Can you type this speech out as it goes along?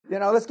You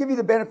know, let's give you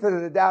the benefit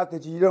of the doubt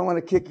that you don't want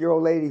to kick your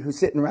old lady who's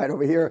sitting right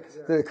over here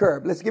to the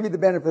curb. Let's give you the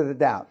benefit of the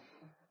doubt.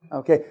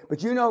 Okay?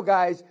 But you know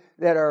guys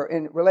that are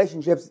in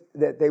relationships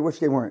that they wish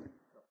they weren't.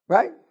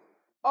 Right?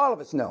 All of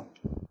us know.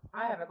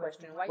 I have a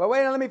question. Well,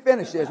 wait, let me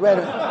finish this. Wait a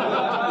minute.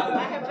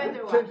 I have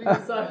better one.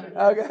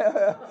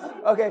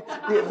 Okay.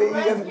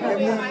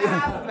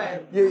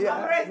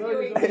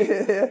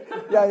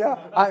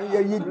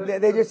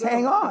 They just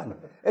hang on.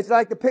 It's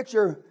like the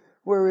picture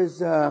where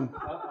is,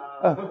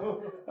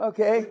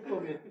 okay.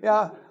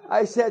 Yeah,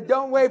 I said,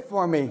 don't wait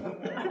for me.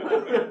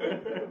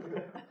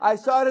 I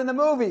saw it in the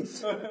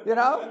movies, you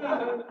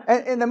know?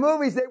 And in the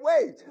movies, they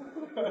wait.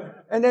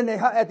 And then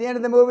at the end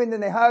of the movie, and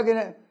then they hug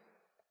and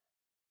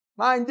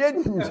mine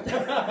didn't.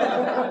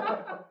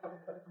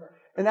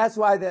 And that's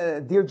why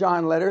the Dear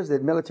John letters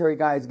that military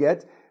guys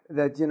get,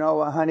 that, you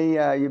know, honey,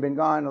 you've been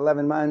gone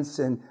 11 months,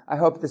 and I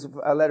hope this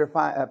letter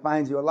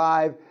finds you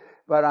alive,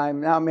 but I'm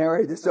now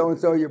married to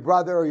so-and-so, your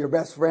brother or your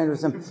best friend or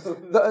something.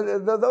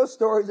 Those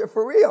stories are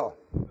for real.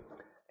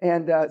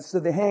 And so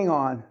they hang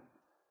on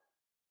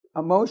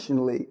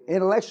emotionally.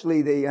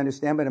 Intellectually, they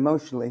understand, but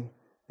emotionally,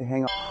 they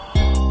hang on.